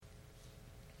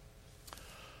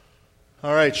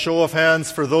All right, show of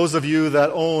hands for those of you that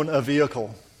own a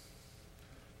vehicle.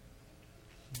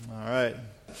 All right.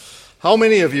 How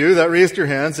many of you that raised your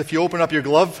hands, if you open up your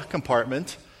glove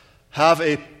compartment, have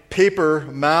a paper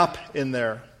map in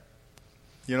there?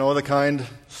 You know, the kind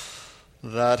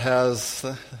that has,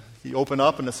 you open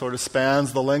up and it sort of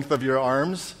spans the length of your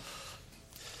arms.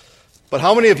 But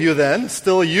how many of you then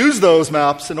still use those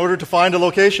maps in order to find a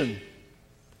location?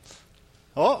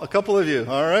 Oh, a couple of you.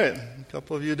 All right. A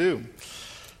couple of you do.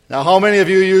 Now, how many of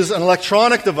you use an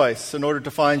electronic device in order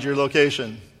to find your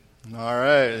location? All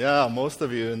right. Yeah, most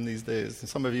of you in these days.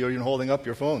 Some of you are even holding up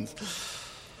your phones.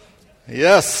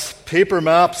 Yes, paper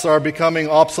maps are becoming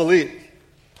obsolete.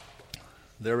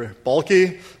 They're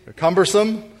bulky, they're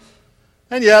cumbersome,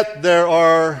 and yet there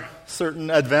are certain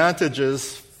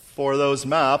advantages for those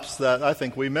maps that I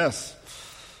think we miss.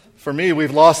 For me,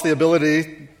 we've lost the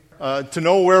ability to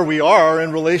know where we are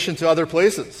in relation to other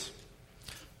places.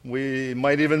 We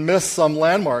might even miss some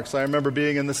landmarks. I remember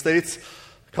being in the States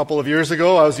a couple of years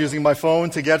ago. I was using my phone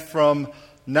to get from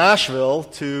Nashville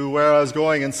to where I was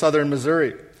going in southern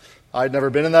Missouri. I'd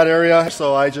never been in that area,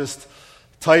 so I just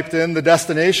typed in the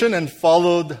destination and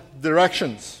followed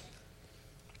directions.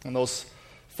 And those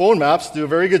phone maps do a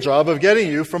very good job of getting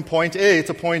you from point A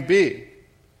to point B.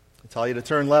 They tell you to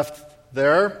turn left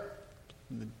there.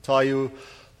 They tell you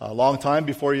a long time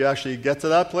before you actually get to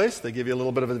that place. They give you a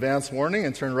little bit of advance warning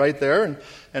and turn right there.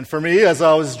 And for me, as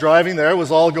I was driving there, it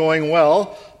was all going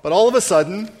well. But all of a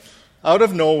sudden, out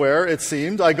of nowhere, it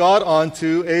seemed, I got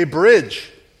onto a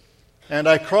bridge. And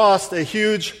I crossed a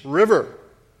huge river.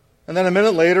 And then a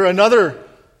minute later, another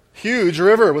huge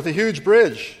river with a huge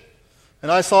bridge.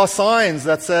 And I saw signs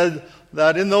that said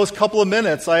that in those couple of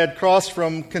minutes, I had crossed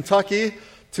from Kentucky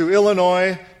to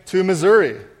Illinois to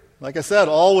Missouri. Like I said,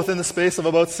 all within the space of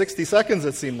about 60 seconds,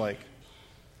 it seemed like.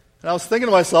 And I was thinking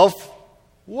to myself,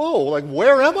 whoa, like,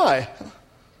 where am I?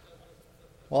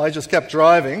 Well, I just kept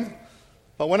driving.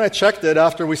 But when I checked it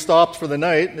after we stopped for the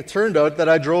night, it turned out that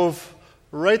I drove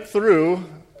right through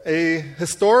a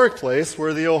historic place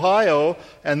where the Ohio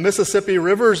and Mississippi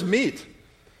rivers meet,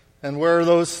 and where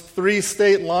those three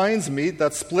state lines meet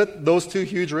that split those two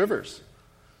huge rivers.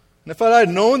 And if I had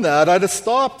known that, I'd have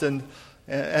stopped and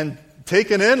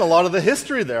taken in a lot of the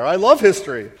history there. I love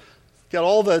history. Got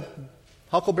all the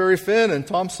Huckleberry Finn and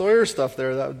Tom Sawyer stuff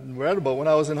there that I read about when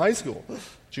I was in high school,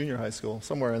 junior high school,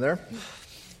 somewhere in there.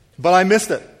 But I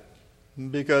missed it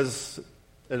because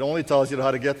it only tells you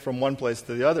how to get from one place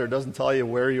to the other. It doesn't tell you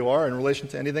where you are in relation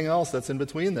to anything else that's in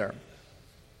between there.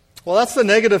 Well, that's the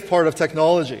negative part of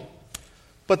technology.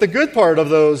 But the good part of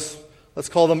those, let's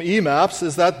call them e-maps,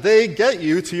 is that they get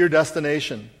you to your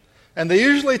destination. And they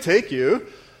usually take you,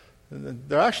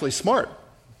 they're actually smart.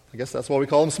 I guess that's why we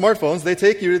call them smartphones. They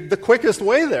take you the quickest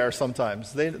way there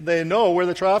sometimes. They know where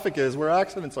the traffic is, where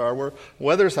accidents are, where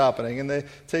weather's happening, and they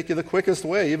take you the quickest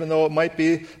way, even though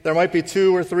there might be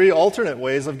 2 or 3 alternate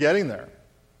ways of getting there.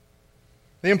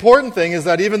 The important thing is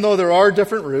that even though there are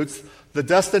different routes, the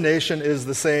destination is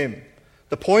the same.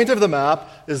 The point of the map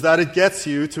is that it gets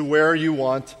you to where you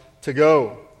want to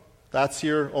go. That's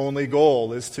your only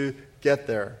goal, is to get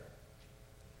there.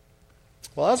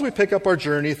 Well, as we pick up our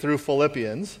journey through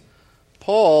Philippians,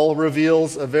 Paul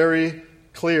reveals a very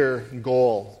clear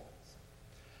goal.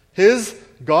 His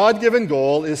God-given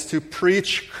goal is to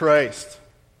preach Christ,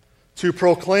 to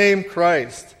proclaim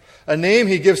Christ. A name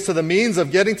he gives to the means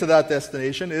of getting to that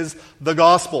destination is the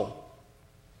gospel.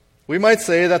 We might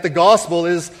say that the gospel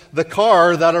is the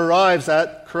car that arrives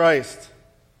at Christ.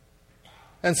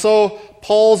 And so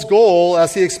Paul's goal,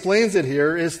 as he explains it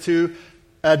here, is to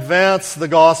advance the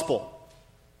gospel.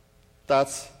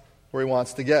 That's where he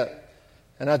wants to get.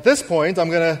 And at this point, I'm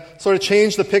going to sort of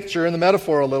change the picture and the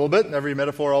metaphor a little bit. Every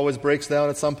metaphor always breaks down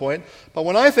at some point. But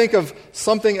when I think of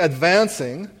something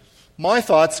advancing, my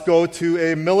thoughts go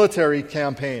to a military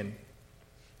campaign.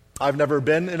 I've never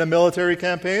been in a military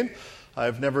campaign.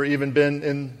 I've never even been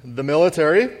in the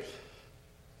military.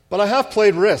 But I have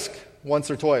played Risk once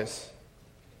or twice.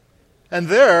 And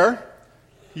there,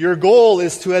 your goal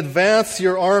is to advance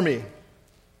your army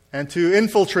and to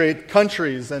infiltrate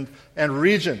countries and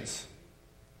regions.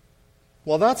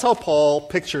 Well, that's how Paul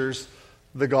pictures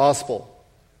the gospel.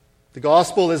 The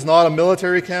gospel is not a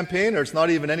military campaign, or it's not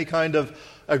even any kind of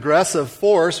aggressive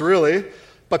force, really.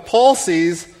 But Paul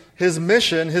sees his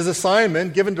mission, his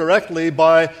assignment, given directly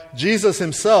by Jesus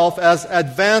himself as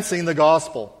advancing the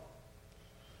gospel.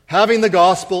 Having the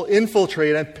gospel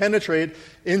infiltrate and penetrate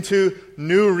into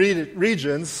new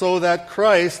regions so that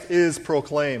Christ is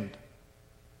proclaimed.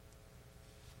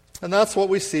 And that's what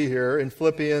we see here in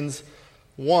Philippians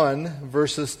 1,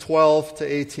 verses 12 to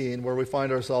 18, where we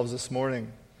find ourselves this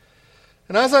morning.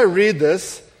 And as I read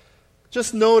this,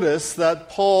 just notice that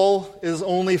Paul is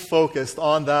only focused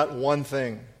on that one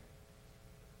thing,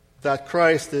 that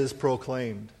Christ is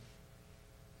proclaimed.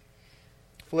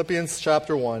 Philippians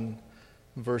chapter 1,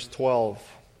 verse 12.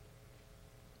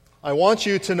 I want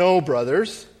you to know,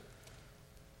 brothers,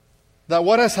 that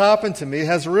what has happened to me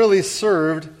has really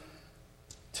served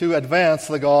to advance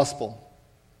the gospel,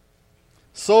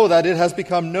 so that it has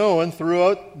become known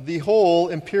throughout the whole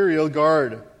imperial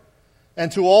guard, and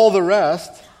to all the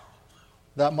rest,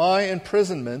 that my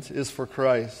imprisonment is for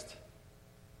Christ.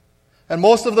 And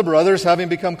most of the brothers, having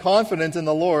become confident in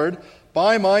the Lord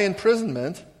by my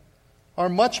imprisonment, are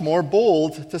much more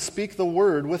bold to speak the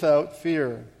word without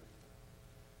fear.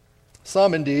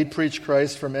 Some indeed preach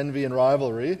Christ from envy and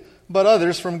rivalry, but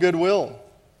others from goodwill.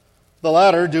 The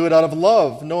latter do it out of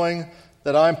love, knowing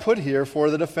that I am put here for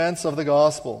the defense of the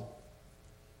gospel.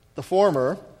 The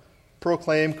former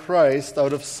proclaim Christ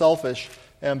out of selfish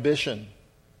ambition,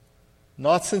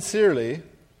 not sincerely,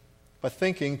 but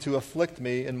thinking to afflict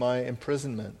me in my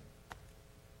imprisonment.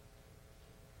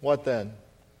 What then?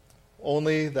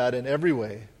 Only that in every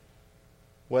way,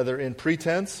 whether in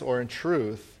pretense or in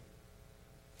truth,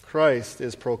 Christ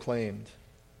is proclaimed.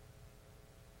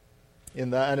 In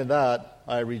that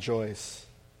I rejoice.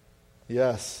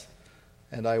 Yes,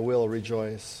 and I will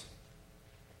rejoice.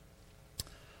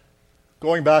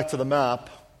 Going back to the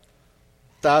map,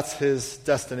 that's his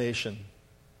destination.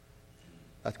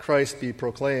 That Christ be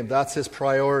proclaimed. That's his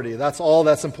priority. That's all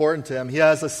that's important to him. He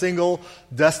has a single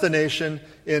destination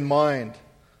in mind.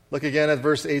 Look again at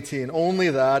verse 18. Only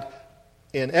that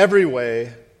in every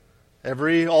way,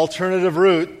 every alternative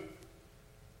route,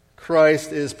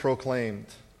 Christ is proclaimed.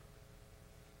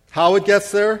 How it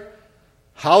gets there,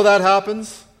 how that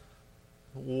happens,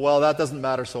 well, that doesn't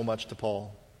matter so much to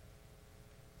Paul.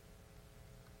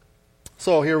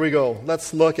 So here we go.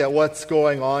 Let's look at what's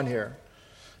going on here.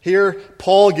 Here,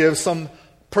 Paul gives some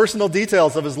personal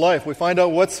details of his life. We find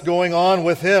out what's going on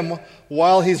with him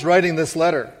while he's writing this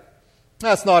letter.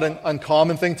 That's not an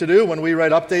uncommon thing to do. When we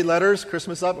write update letters,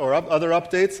 Christmas or other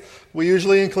updates, we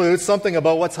usually include something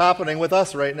about what's happening with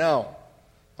us right now.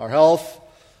 Our health,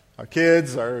 our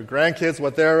kids, our grandkids,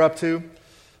 what they're up to,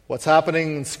 what's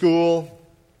happening in school,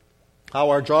 how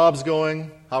our job's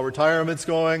going, how retirement's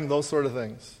going, those sort of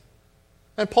things.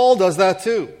 And Paul does that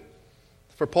too.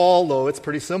 For Paul, though, it's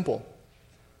pretty simple.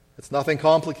 It's nothing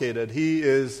complicated. He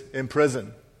is in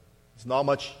prison. There's not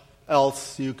much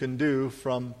else you can do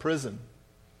from prison.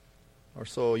 Or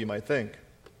so you might think.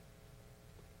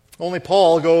 Only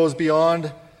Paul goes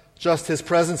beyond just his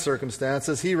present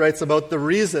circumstances. He writes about the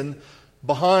reason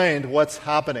behind what's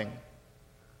happening.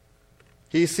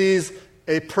 He sees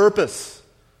a purpose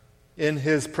in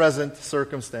his present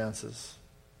circumstances.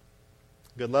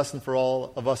 Good lesson for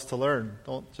all of us to learn.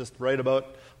 Don't just write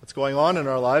about what's going on in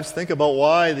our lives. Think about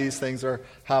why these things are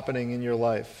happening in your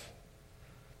life.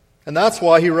 And that's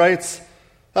what he writes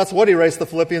the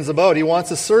Philippians about. He wants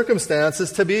the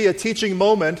circumstances to be a teaching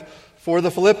moment for the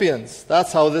Philippians.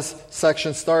 That's how this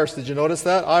section starts. Did you notice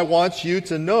that? I want you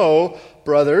to know,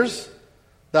 brothers,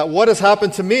 that what has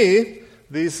happened to me,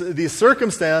 these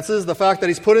circumstances, the fact that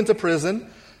he's put into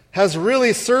prison, has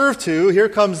really served to, here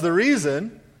comes the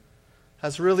reason,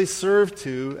 has really served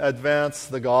to advance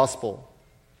the gospel.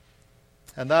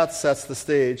 And that sets the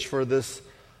stage for this,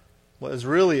 what is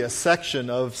really a section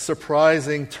of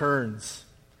surprising turns,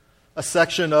 a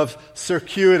section of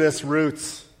circuitous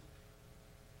routes,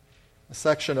 a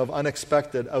section of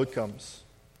unexpected outcomes.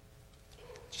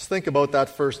 Just think about that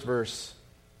first verse.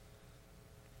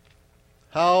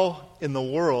 How in the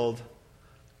world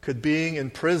could being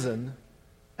in prison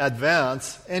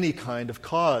advance any kind of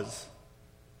cause?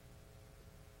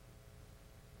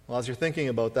 Well, as you're thinking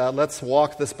about that, let's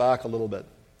walk this back a little bit.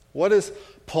 What is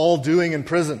Paul doing in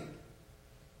prison?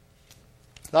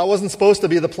 That wasn't supposed to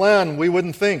be the plan, we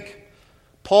wouldn't think.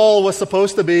 Paul was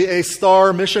supposed to be a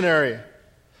star missionary.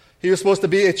 He was supposed to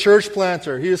be a church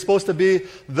planter. He was supposed to be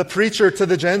the preacher to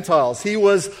the Gentiles. He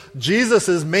was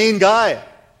Jesus' main guy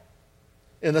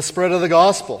in the spread of the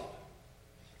gospel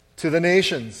to the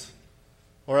nations,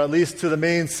 or at least to the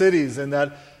main cities in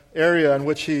that area in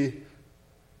which he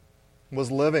was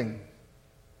living.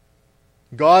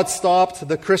 God stopped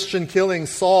the Christian killing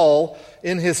Saul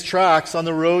in his tracks on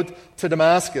the road to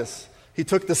Damascus. He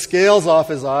took the scales off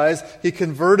his eyes. He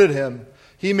converted him.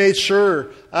 He made sure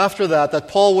after that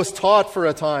Paul was taught for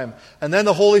a time. And then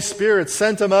the Holy Spirit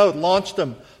sent him out, launched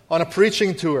him on a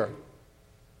preaching tour.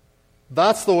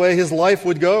 That's the way his life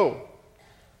would go.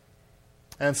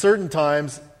 And certain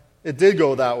times it did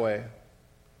go that way.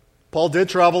 Paul did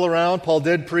travel around. Paul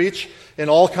did preach in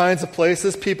all kinds of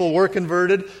places. People were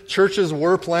converted. Churches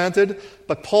were planted.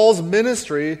 But Paul's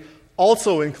ministry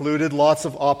also included lots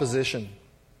of opposition.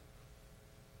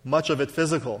 Much of it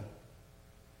physical.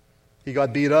 He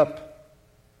got beat up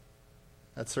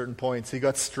at certain points. He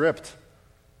got stripped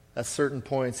at certain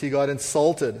points. He got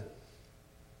insulted.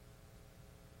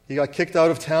 He got kicked out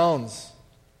of towns.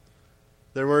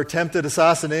 There were attempted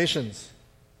assassinations.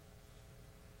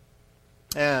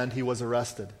 And he was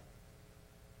arrested.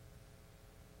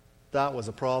 That was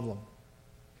a problem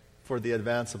for the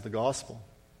advance of the gospel.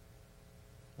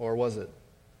 Or was it?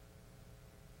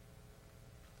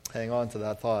 Hang on to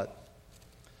that thought.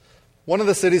 One of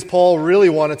the cities Paul really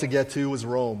wanted to get to was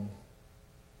Rome.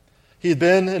 He'd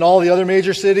been in all the other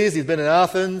major cities. He'd been in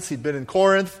Athens. He'd been in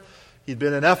Corinth. He'd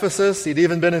been in Ephesus. He'd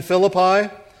even been in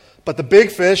Philippi. But the big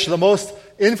fish, the most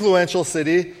influential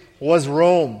city, was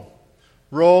Rome.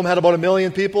 Rome had about 1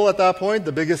 million people at that point,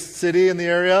 the biggest city in the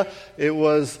area. It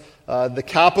was the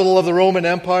capital of the Roman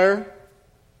Empire.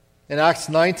 In Acts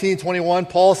 19:21,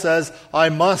 Paul says, I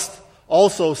must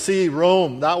also see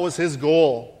Rome. That was his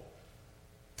goal.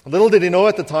 Little did he know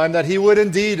at the time that he would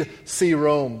indeed see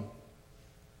Rome,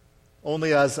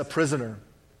 only as a prisoner.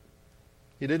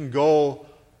 He didn't go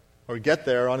or get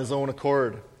there on his own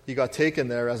accord. He got taken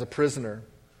there as a prisoner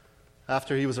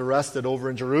after he was arrested over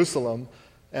in Jerusalem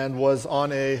and was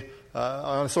on a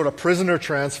sort of prisoner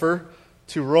transfer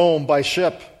to Rome by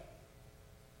ship.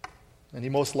 And he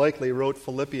most likely wrote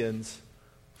Philippians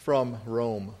from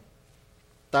Rome.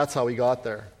 That's how he got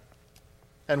there.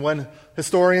 And when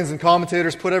historians and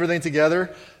commentators put everything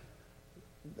together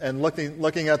and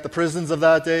looking at the prisons of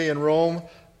that day in Rome,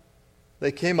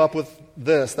 they came up with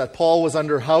this, that Paul was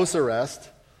under house arrest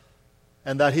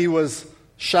and that he was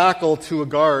shackled to a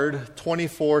guard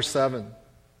 24/7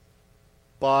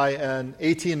 by an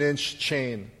 18-inch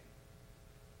chain.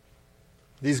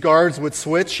 These guards would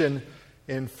switch in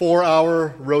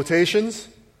 4-hour rotations.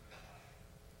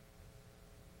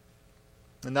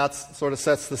 And that sort of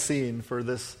sets the scene for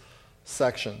this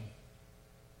section.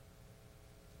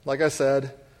 Like I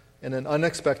said, in an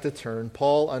unexpected turn,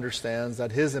 Paul understands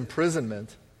that his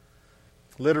imprisonment,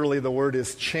 literally the word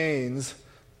is chains,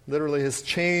 literally his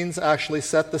chains actually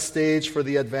set the stage for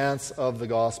the advance of the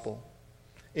gospel.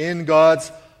 In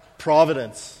God's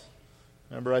providence.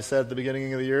 Remember I said at the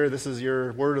beginning of the year, this is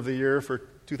your word of the year for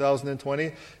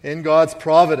 2020. In God's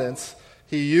providence,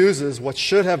 he uses what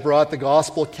should have brought the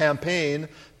gospel campaign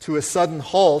to a sudden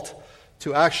halt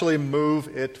to actually move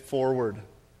it forward.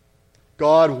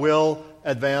 God will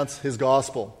advance his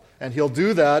gospel, and he'll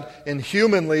do that in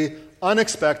humanly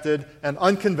unexpected and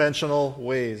unconventional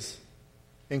ways,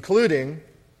 including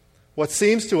what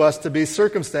seems to us to be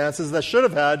circumstances that should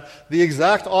have had the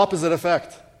exact opposite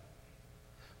effect.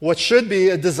 What should be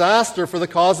a disaster for the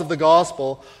cause of the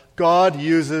gospel, God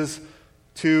uses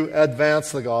to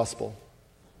advance the gospel.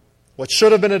 What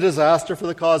should have been a disaster for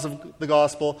the cause of the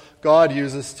gospel, God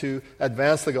uses to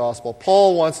advance the gospel.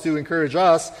 Paul wants to encourage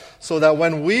us so that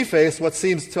when we face what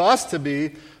seems to us to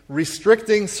be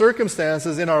restricting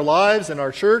circumstances in our lives, in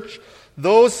our church,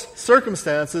 those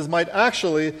circumstances might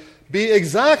actually be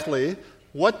exactly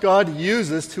what God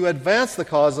uses to advance the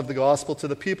cause of the gospel to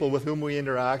the people with whom we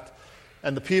interact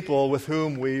and the people with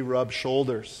whom we rub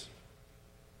shoulders.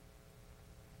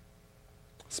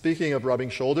 Speaking of rubbing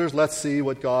shoulders, let's see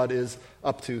what God is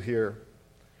up to here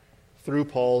through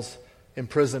Paul's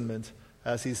imprisonment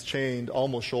as he's chained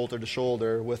almost shoulder to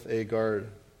shoulder with a guard.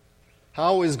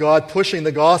 How is God pushing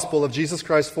the gospel of Jesus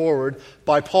Christ forward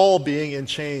by Paul being in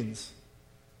chains?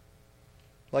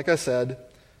 Like I said,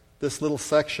 this little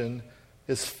section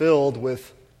is filled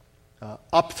with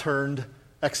upturned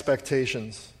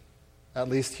expectations, at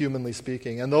least humanly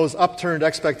speaking. And those upturned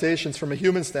expectations from a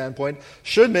human standpoint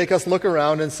should make us look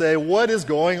around and say, what is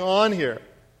going on here?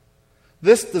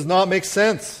 This does not make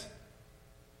sense.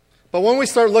 But when we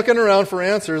start looking around for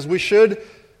answers, we should,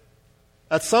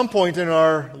 at some point in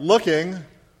our looking,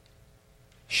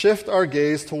 shift our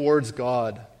gaze towards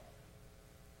God.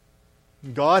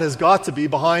 God has got to be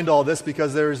behind all this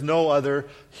because there is no other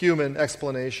human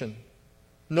explanation.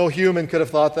 No human could have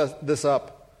thought this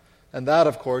up. And that,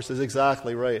 of course, is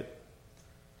exactly right.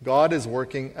 God is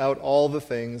working out all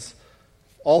things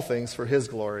for His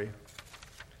glory,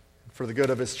 for the good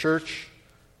of His church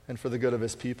and for the good of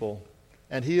His people.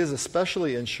 And He is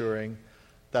especially ensuring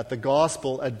that the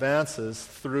gospel advances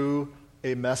through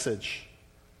a message,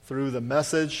 through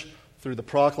the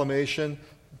proclamation,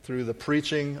 through the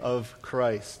preaching of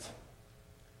Christ.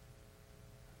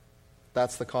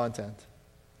 That's the content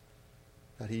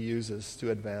that He uses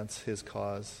to advance His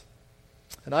cause.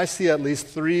 And I see at least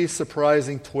 3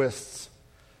 surprising twists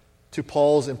to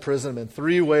Paul's imprisonment.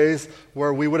 3 ways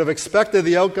where we would have expected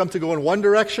the outcome to go in one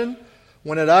direction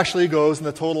when it actually goes in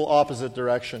the total opposite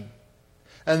direction.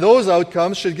 And those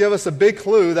outcomes should give us a big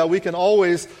clue that we can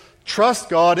always trust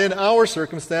God in our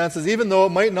circumstances, even though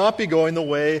it might not be going the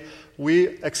way we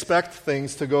expect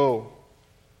things to go.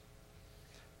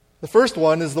 The first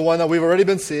one is the one that we've already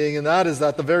been seeing, and that is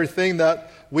that the very thing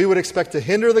that we would expect to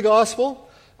hinder the gospel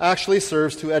actually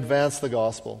serves to advance the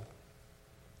gospel.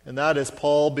 And that is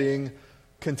Paul being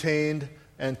contained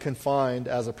and confined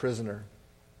as a prisoner.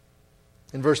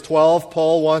 In verse 12,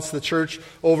 Paul wants the church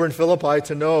over in Philippi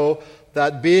to know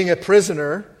that being a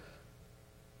prisoner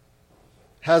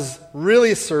has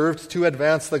really served to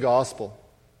advance the gospel.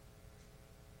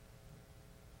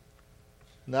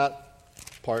 And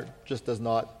that part just does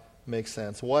not make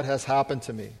sense. What has happened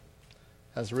to me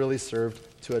has really served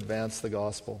to advance the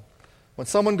gospel. When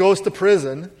someone goes to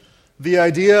prison, the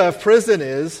idea of prison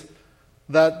is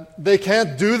that they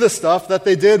can't do the stuff that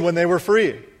they did when they were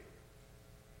free.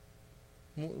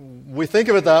 We think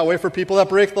of it that way for people that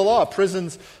break the law.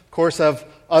 Prisons, of course, have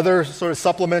other sort of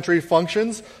supplementary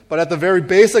functions, but at the very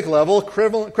basic level,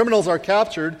 criminals are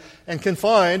captured and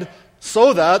confined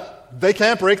so that they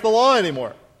can't break the law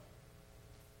anymore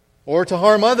or to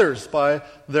harm others by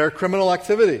their criminal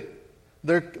activity.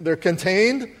 They're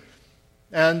contained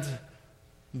and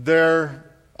they're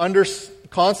under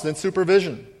constant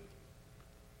supervision.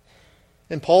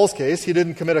 In Paul's case, he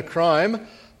didn't commit a crime,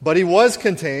 but he was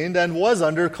contained and was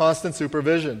under constant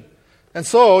supervision. And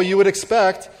so you would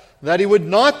expect that he would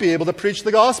not be able to preach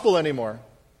the gospel anymore.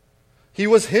 He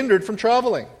was hindered from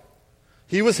traveling.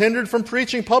 He was hindered from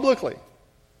preaching publicly.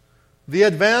 The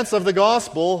advance of the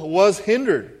gospel was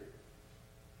hindered.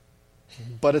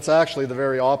 But it's actually the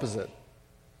very opposite.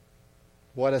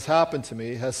 What has happened to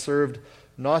me has served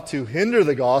not to hinder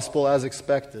the gospel as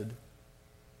expected,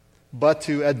 but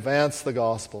to advance the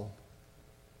gospel.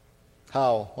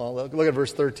 How? Well, look at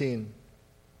verse 13.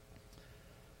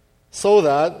 So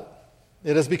that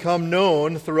it has become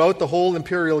known throughout the whole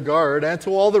imperial guard and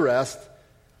to all the rest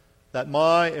that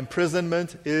my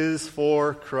imprisonment is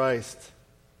for Christ.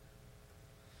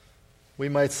 We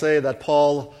might say that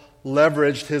Paul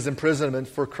leveraged his imprisonment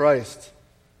for Christ.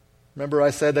 Remember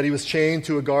I said that he was chained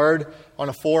to a guard on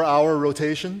a 4-hour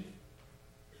rotation?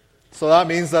 So that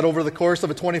means that over the course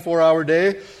of a 24-hour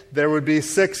day, there would be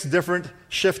 6 different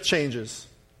shift changes.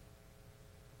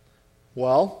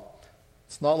 Well,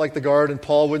 it's not like the guard and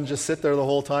Paul wouldn't just sit there the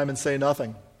whole time and say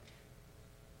nothing.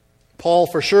 Paul,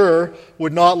 for sure,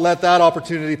 would not let that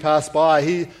opportunity pass by.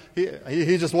 He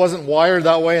just wasn't wired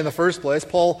that way in the first place.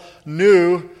 Paul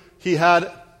knew he had,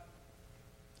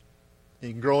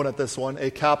 you can groan at this one,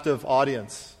 a captive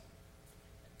audience.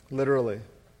 Literally.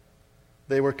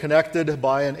 They were connected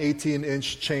by an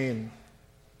 18-inch chain.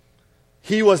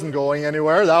 He wasn't going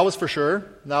anywhere, that was for sure.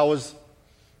 That was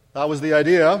the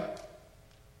idea.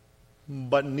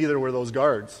 But neither were those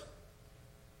guards.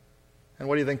 And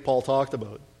what do you think Paul talked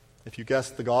about? If you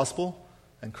guessed the gospel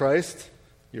and Christ,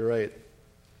 you're right.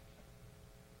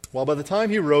 Well, by the time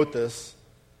he wrote this,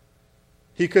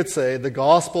 he could say the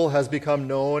gospel has become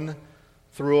known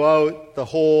throughout the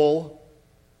whole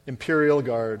imperial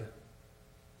guard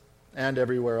and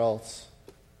everywhere else.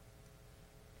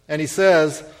 And he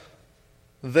says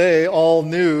they all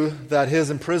knew that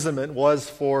his imprisonment was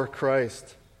for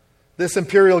Christ. This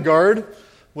imperial guard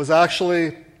was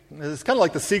actually, it's kind of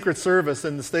like the Secret Service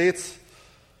in the States.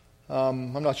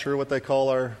 I'm not sure what they call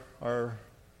our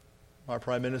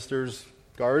prime minister's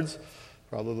guards.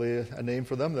 Probably a name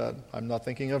for them that I'm not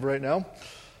thinking of right now.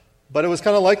 But it was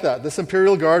kind of like that. This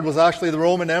imperial guard was actually the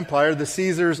Roman Empire, the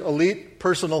Caesar's elite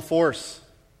personal force.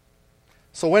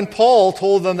 So when Paul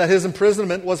told them that his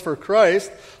imprisonment was for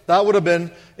Christ, that would have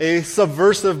been a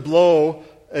subversive blow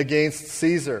against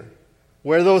Caesar,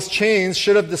 where those chains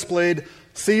should have displayed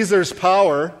Caesar's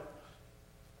power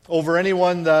over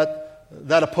anyone that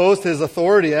opposed his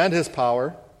authority and his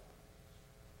power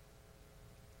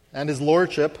and his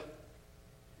lordship.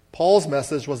 Paul's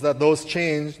message was that those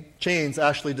chains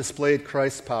actually displayed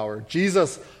Christ's power.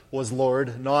 Jesus was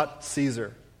Lord, not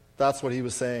Caesar. That's what he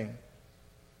was saying.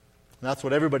 And that's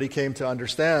what everybody came to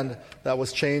understand that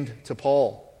was chained to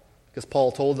Paul, because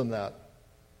Paul told them that.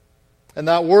 And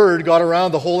that word got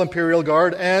around the whole imperial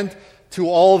guard and to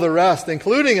all the rest,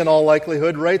 including in all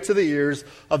likelihood right to the ears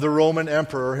of the Roman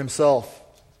emperor himself.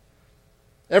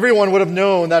 Everyone would have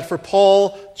known that for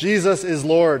Paul, Jesus is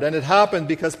Lord, and it happened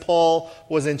because Paul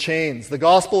was in chains. The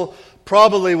gospel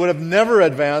probably would have never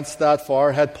advanced that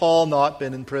far had Paul not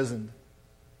been imprisoned.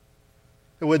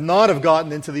 It would not have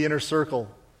gotten into the inner circle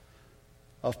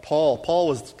of Paul. Paul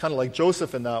was kind of like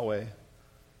Joseph in that way.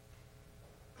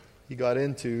 He got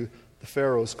into the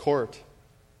Pharaoh's court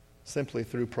simply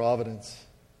through providence,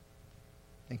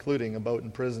 including a bout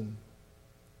in prison.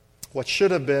 What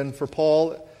should have been for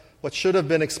Paul, what should have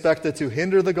been expected to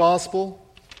hinder the gospel,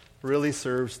 really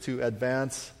serves to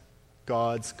advance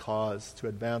God's cause, to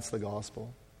advance the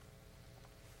gospel.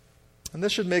 And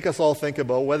this should make us all think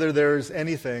about whether there's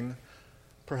anything,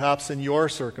 perhaps in your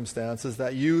circumstances,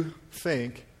 that you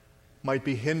think might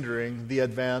be hindering the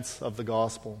advance of the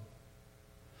gospel.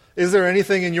 Is there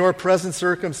anything in your present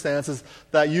circumstances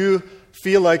that you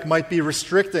feel like might be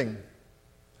restricting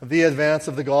the advance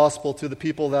of the gospel to the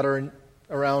people that are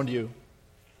around you?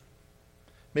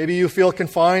 Maybe you feel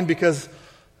confined because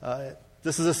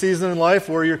this is a season in life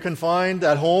where you're confined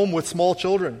at home with small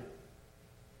children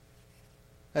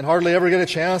and hardly ever get a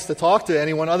chance to talk to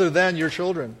anyone other than your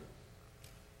children.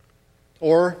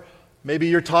 Or maybe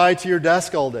you're tied to your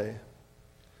desk all day.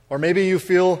 Or maybe you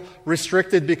feel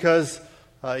restricted because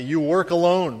you work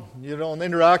alone. You don't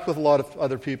interact with a lot of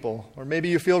other people. Or maybe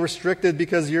you feel restricted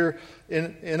because you're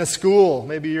in a school.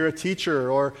 Maybe you're a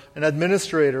teacher or an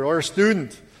administrator or a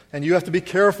student, and you have to be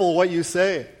careful what you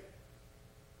say.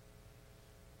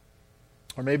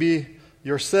 Or maybe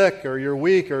you're sick or you're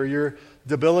weak or you're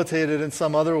debilitated in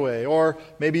some other way. Or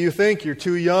maybe you think you're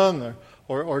too young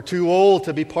or too old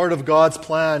to be part of God's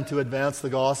plan to advance the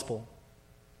gospel.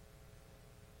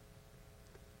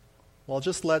 Well,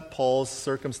 just let Paul's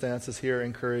circumstances here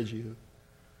encourage you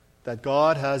that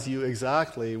God has you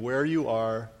exactly where you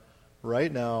are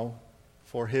right now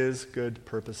for His good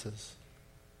purposes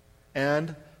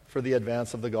and for the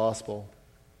advance of the gospel.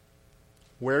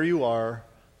 Where you are,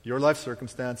 your life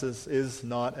circumstances, is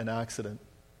not an accident.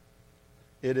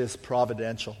 It is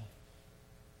providential.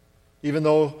 Even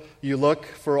though you look,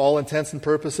 for all intents and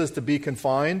purposes, to be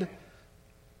confined,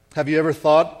 have you ever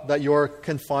thought that your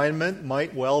confinement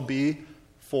might well be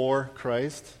for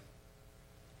Christ?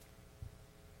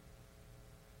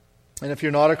 And if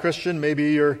you're not a Christian,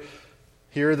 maybe you're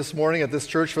here this morning at this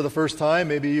church for the first time,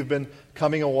 maybe you've been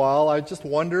coming a while, I just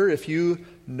wonder if you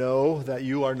know that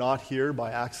you are not here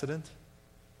by accident.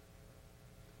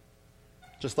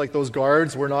 Just like those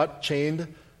guards were not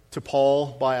chained to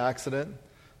Paul by accident.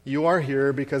 You are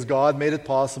here because God made it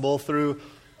possible through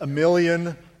a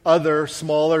million other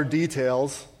smaller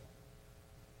details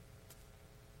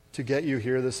to get you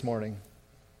here this morning,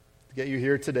 to get you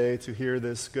here today to hear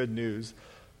this good news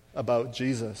about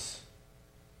Jesus.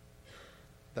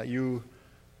 That you,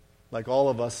 like all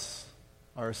of us,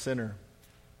 are a sinner.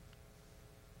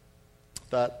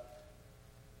 That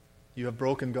you have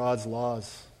broken God's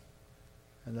laws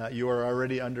and that you are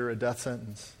already under a death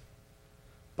sentence.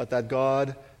 But that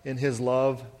God, in His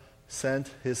love,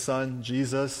 sent His Son,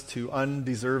 Jesus, to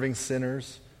undeserving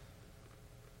sinners.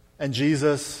 And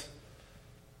Jesus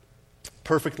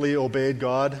perfectly obeyed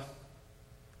God.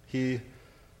 He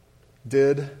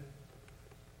did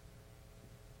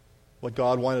what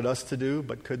God wanted us to do,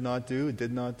 but could not do,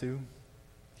 did not do.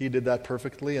 He did that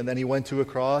perfectly, and then He went to a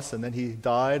cross, and then He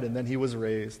died, and then He was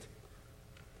raised.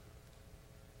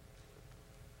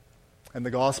 And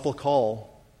the gospel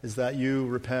call is that you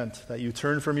repent, that you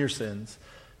turn from your sins,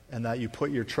 and that you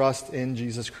put your trust in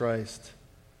Jesus Christ.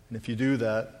 And if you do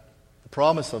that, the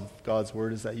promise of God's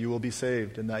word is that you will be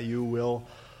saved and that you will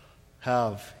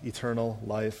have eternal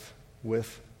life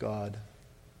with God.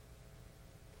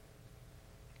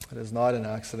 It is not an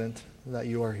accident that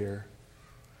you are here.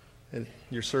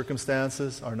 Your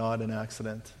circumstances are not an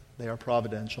accident. They are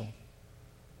providential.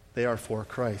 They are for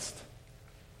Christ.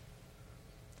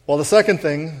 Well, the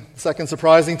second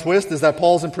surprising twist is that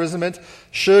Paul's imprisonment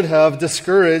should have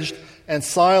discouraged and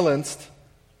silenced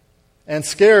and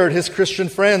scared his Christian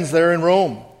friends there in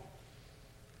Rome.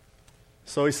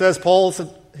 So he says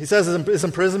his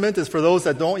imprisonment is for those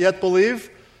that don't yet believe,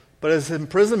 but his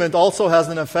imprisonment also has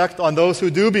an effect on those who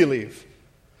do believe.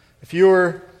 If you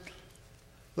were,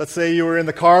 let's say you were in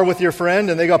the car with your friend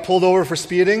and they got pulled over for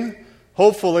speeding,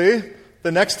 hopefully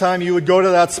the next time you would go to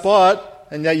that spot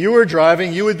and that you were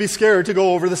driving, you would be scared to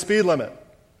go over the speed limit.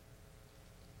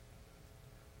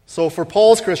 So for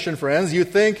Paul's Christian friends,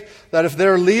 you'd think that if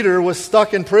their leader was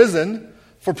stuck in prison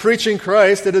for preaching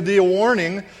Christ, it would be a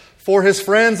warning for his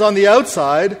friends on the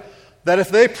outside that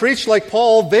if they preached like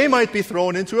Paul, they might be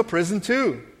thrown into a prison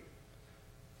too.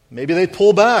 Maybe they'd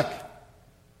pull back.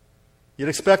 You'd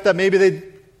expect that maybe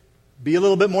they'd be a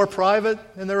little bit more private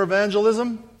in their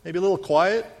evangelism, maybe a little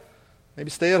quiet, maybe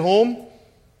stay at home.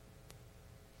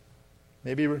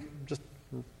 Maybe just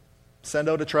send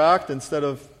out a tract instead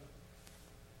of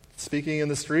speaking in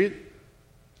the street.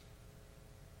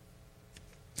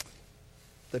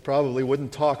 They probably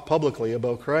wouldn't talk publicly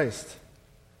about Christ.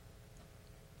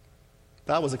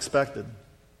 That was expected.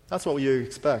 That's what you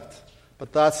expect.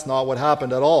 But that's not what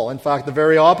happened at all. In fact, the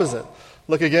very opposite.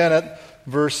 Look again at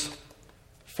verse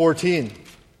 14.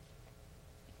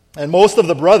 And most of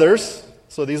the brothers,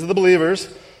 so these are the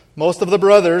believers, most of the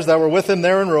brothers that were with him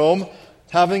there in Rome,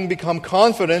 having become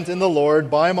confident in the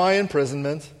Lord by my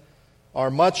imprisonment,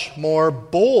 are much more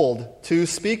bold to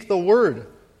speak the word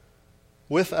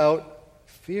without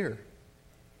fear.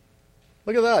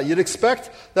 Look at that. You'd expect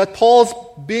that Paul's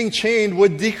being chained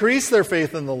would decrease their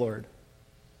faith in the Lord.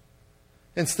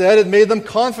 Instead, it made them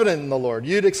confident in the Lord.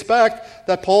 You'd expect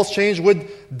that Paul's change would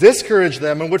discourage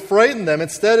them and would frighten them.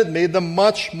 Instead, it made them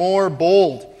much more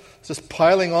bold. It's just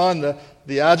piling on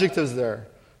the adjectives there.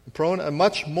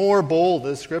 Much more bold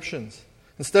descriptions.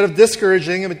 Instead of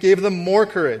discouraging them, it gave them more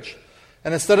courage.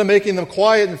 And instead of making them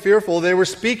quiet and fearful, they were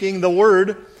speaking the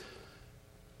word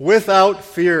without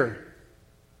fear.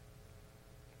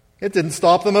 It didn't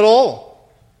stop them at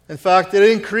all. In fact, it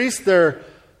increased their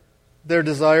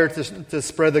desire to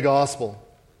spread the gospel.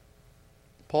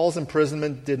 Paul's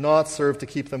imprisonment did not serve to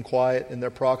keep them quiet in their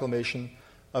proclamation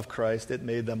of Christ. It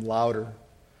made them louder.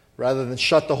 Rather than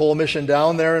shut the whole mission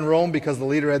down there in Rome because the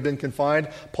leader had been confined,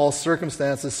 Paul's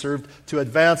circumstances served to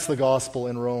advance the gospel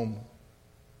in Rome.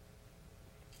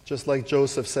 Just like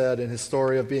Joseph said in his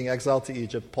story of being exiled to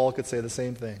Egypt, Paul could say the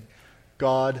same thing.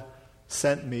 God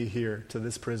sent me here to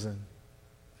this prison.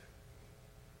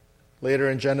 Later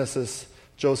in Genesis,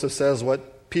 Joseph says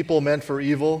what people meant for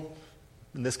evil,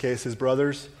 in this case his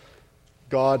brothers,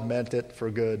 God meant it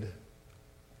for good.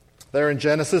 There in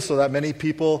Genesis, so that many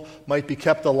people might be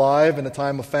kept alive in a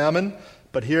time of famine,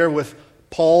 but here with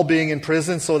Paul being in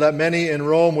prison so that many in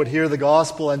Rome would hear the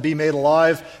gospel and be made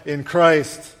alive in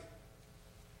Christ.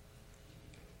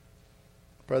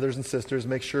 Brothers and sisters,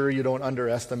 make sure you don't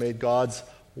underestimate God's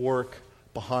work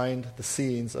behind the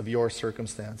scenes of your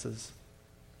circumstances.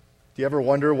 Do you ever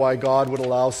wonder why God would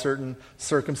allow certain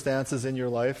circumstances in your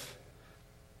life?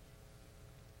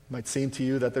 It might seem to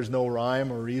you that there's no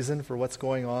rhyme or reason for what's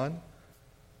going on.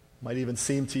 It might even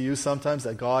seem to you sometimes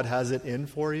that God has it in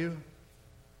for you.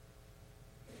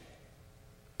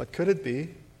 But could it be?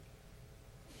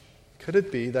 Could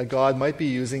it be that God might be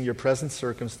using your present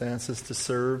circumstances to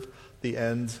serve the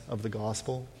end of the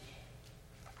gospel?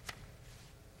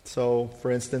 So,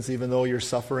 for instance, even though you're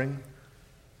suffering,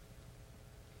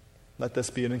 let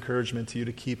this be an encouragement to you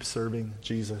to keep serving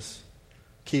Jesus.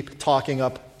 Keep talking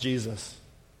up Jesus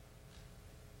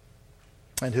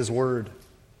and His Word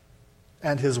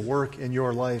and His work in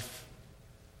your life.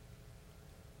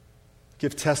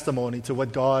 Give testimony to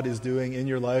what God is doing in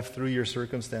your life through your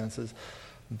circumstances.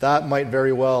 That might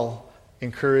very well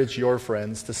encourage your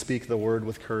friends to speak the Word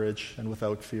with courage and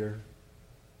without fear.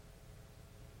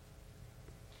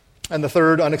 And the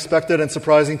third unexpected and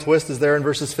surprising twist is there in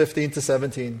verses 15 to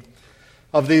 17.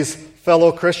 Of these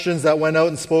fellow Christians that went out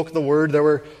and spoke the word, there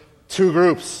were two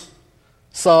groups.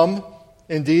 Some,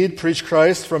 indeed, preached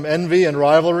Christ from envy and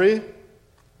rivalry,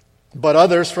 but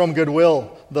others from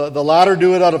goodwill. The latter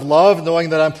do it out of love,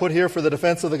 knowing that I'm put here for the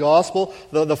defense of the gospel.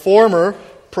 The former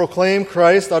proclaim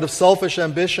Christ out of selfish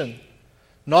ambition,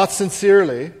 not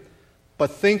sincerely,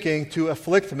 but thinking to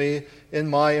afflict me in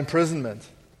my imprisonment.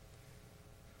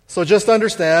 So just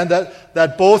understand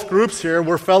that both groups here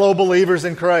were fellow believers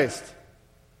in Christ.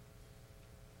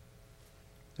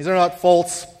 These are not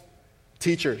false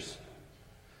teachers.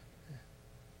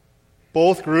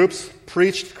 Both groups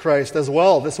preached Christ as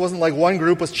well. This wasn't like one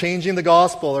group was changing the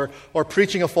gospel or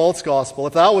preaching a false gospel.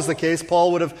 If that was the case,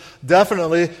 Paul would have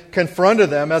definitely confronted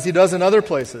them as he does in other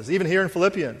places, even here in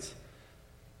Philippians.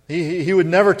 He would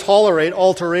never tolerate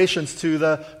alterations to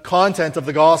the content of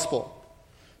the gospel.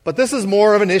 But this is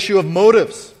more of an issue of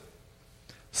motives.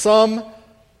 Some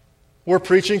were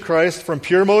preaching Christ from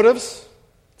pure motives.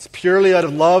 It's purely out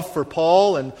of love for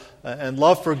Paul and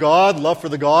love for God, love for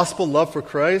the gospel, love for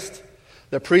Christ.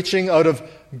 They're preaching out of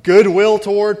goodwill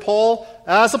toward Paul,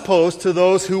 as opposed to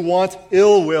those who want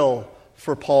ill will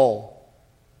for Paul.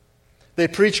 They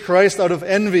preach Christ out of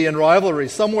envy and rivalry.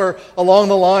 Somewhere along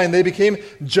the line, they became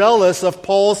jealous of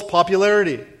Paul's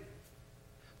popularity.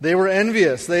 They were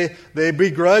envious. They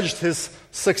begrudged his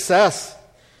success.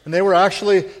 And they were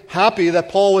actually happy that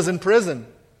Paul was in prison.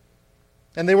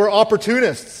 And they were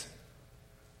opportunists.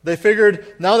 They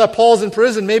figured, now that Paul's in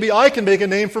prison, maybe I can make a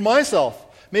name for myself.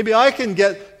 Maybe I can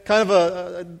get kind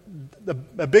of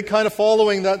a big kind of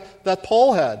following that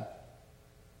Paul had.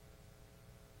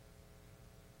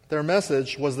 Their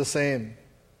message was the same.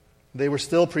 They were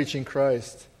still preaching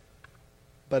Christ.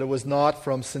 But it was not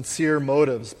from sincere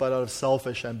motives, but out of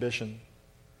selfish ambition.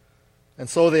 And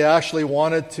so they actually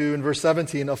wanted to, in verse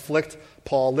 17, afflict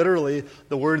Paul. Literally,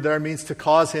 the word there means to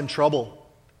cause him trouble.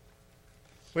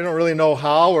 We don't really know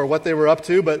how or what they were up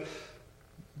to, but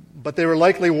they were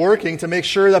likely working to make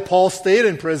sure that Paul stayed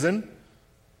in prison.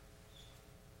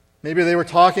 Maybe they were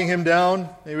talking him down.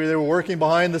 Maybe they were working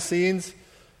behind the scenes,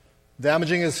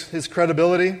 damaging his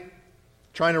credibility,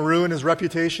 trying to ruin his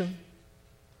reputation.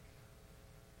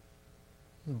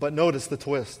 But notice the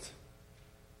twist.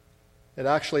 It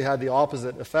actually had the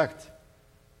opposite effect.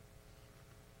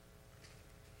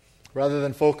 Rather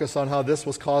than focus on how this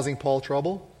was causing Paul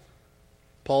trouble,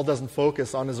 Paul doesn't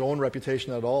focus on his own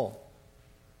reputation at all.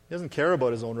 He doesn't care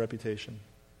about his own reputation.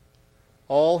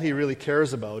 All he really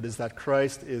cares about is that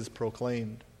Christ is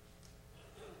proclaimed.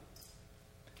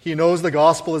 He knows the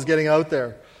gospel is getting out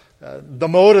there. The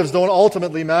motives don't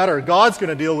ultimately matter. God's going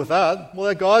to deal with that. We'll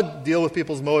let God deal with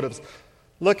people's motives.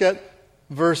 Look at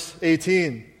verse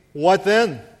 18. What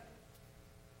then? In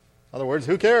other words,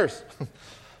 who cares?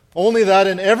 Only that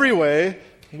in every way,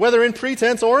 whether in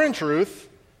pretense or in truth,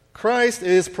 Christ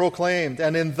is proclaimed,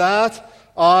 and in that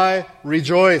I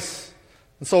rejoice.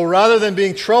 And so rather than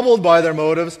being troubled by their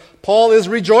motives, Paul is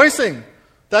rejoicing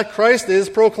that Christ is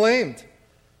proclaimed.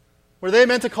 Were they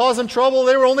meant to cause him trouble?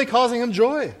 They were only causing him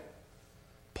joy.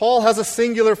 Paul has a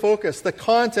singular focus. The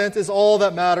content is all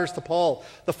that matters to Paul.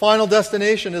 The final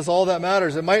destination is all that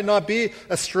matters. It might not be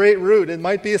a straight route. It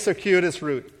might be a circuitous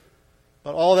route.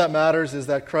 But all that matters is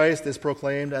that Christ is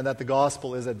proclaimed and that the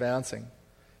gospel is advancing.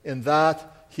 In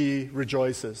that he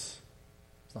rejoices.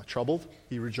 He's not troubled.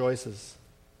 He rejoices.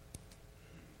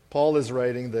 Paul is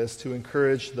writing this to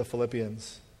encourage the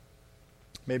Philippians.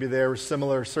 Maybe there were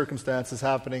similar circumstances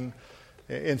happening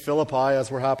in Philippi as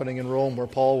were happening in Rome where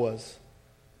Paul was.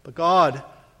 But God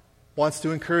wants to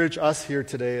encourage us here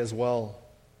today as well.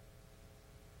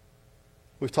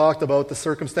 We've talked about the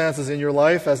circumstances in your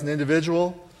life as an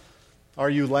individual. Are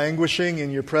you languishing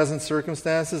in your present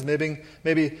circumstances,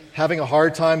 maybe having a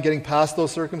hard time getting past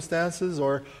those circumstances?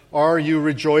 Or are you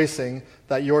rejoicing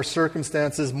that your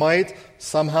circumstances might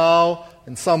somehow,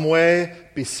 in some way,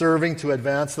 be serving to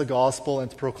advance the gospel and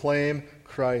to proclaim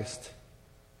Christ?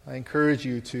 I encourage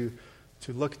you to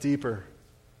look deeper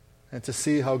and to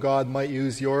see how God might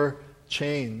use your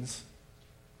chains,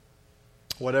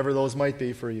 whatever those might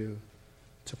be for you,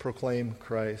 to proclaim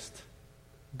Christ.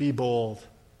 Be bold.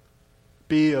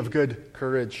 Be of good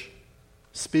courage.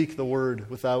 Speak the word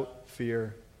without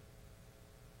fear.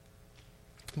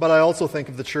 But I also think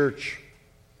of the church.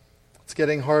 It's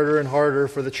getting harder and harder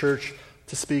for the church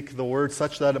to speak the word,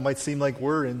 such that it might seem like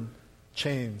we're in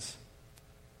chains.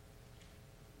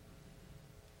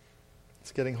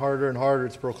 It's getting harder and harder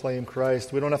to proclaim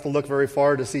Christ. We don't have to look very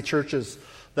far to see churches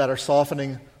that are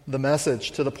softening the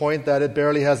message to the point that it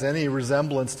barely has any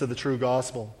resemblance to the true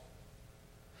gospel.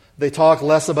 They talk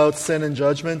less about sin and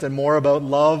judgment and more about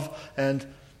love and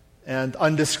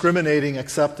undiscriminating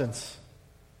acceptance.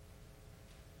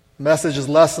 The message is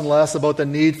less and less about the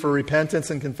need for repentance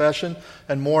and confession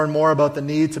and more about the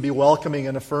need to be welcoming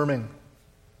and affirming.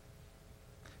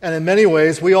 And in many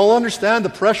ways, we all understand the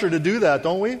pressure to do that,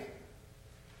 don't we?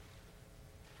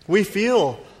 We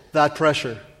feel that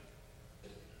pressure.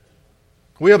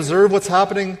 We observe what's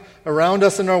happening around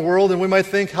us in our world, and we might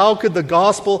think, how could the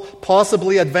gospel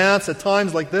possibly advance at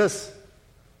times like this?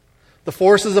 The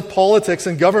forces of politics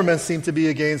and government seem to be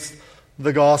against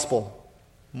the gospel,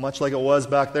 much like it was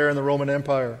back there in the Roman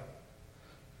Empire.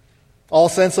 All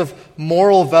sense of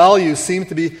moral values seem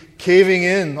to be caving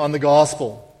in on the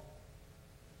gospel.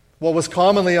 What was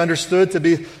commonly understood to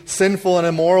be sinful and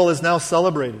immoral is now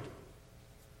celebrated.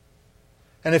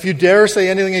 And if you dare say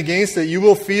anything against it, you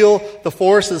will feel the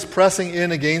forces pressing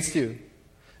in against you.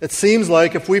 It seems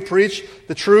like if we preach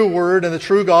the true word and the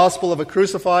true gospel of a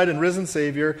crucified and risen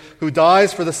Savior who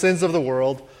dies for the sins of the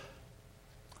world,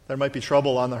 there might be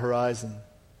trouble on the horizon.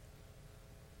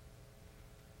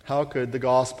 How could the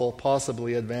gospel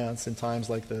possibly advance in times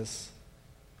like this?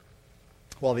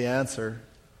 Well, the answer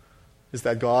is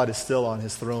that God is still on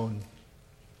his throne.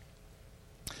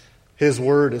 His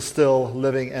word is still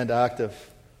living and active.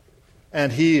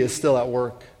 And he is still at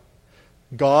work.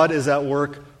 God is at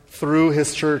work through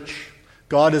his church.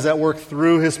 God is at work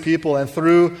through his people and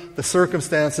through the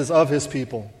circumstances of his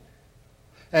people.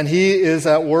 And he is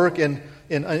at work in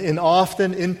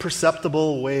often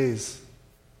imperceptible ways.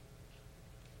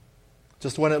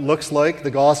 Just when it looks like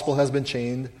the gospel has been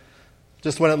chained,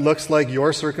 just when it looks like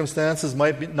your circumstances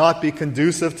might not be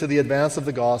conducive to the advance of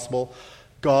the gospel,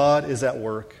 God is at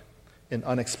work in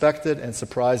unexpected and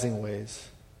surprising ways.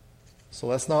 So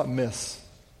let's not miss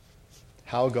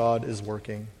how God is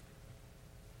working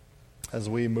as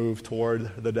we move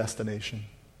toward the destination.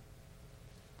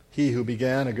 He who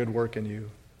began a good work in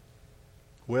you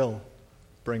will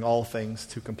bring all things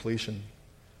to completion,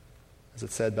 as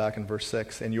it said back in verse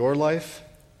 6, in your life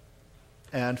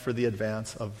and for the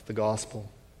advance of the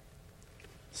gospel.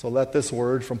 So let this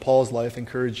word from Paul's life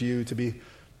encourage you to be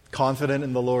confident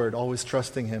in the Lord, always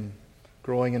trusting Him,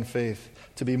 growing in faith,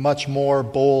 to be much more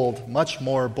bold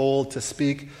to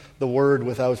speak the word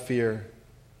without fear,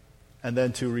 and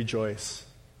then to rejoice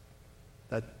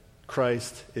that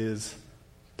Christ is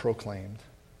proclaimed.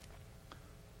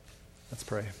 Let's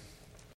pray.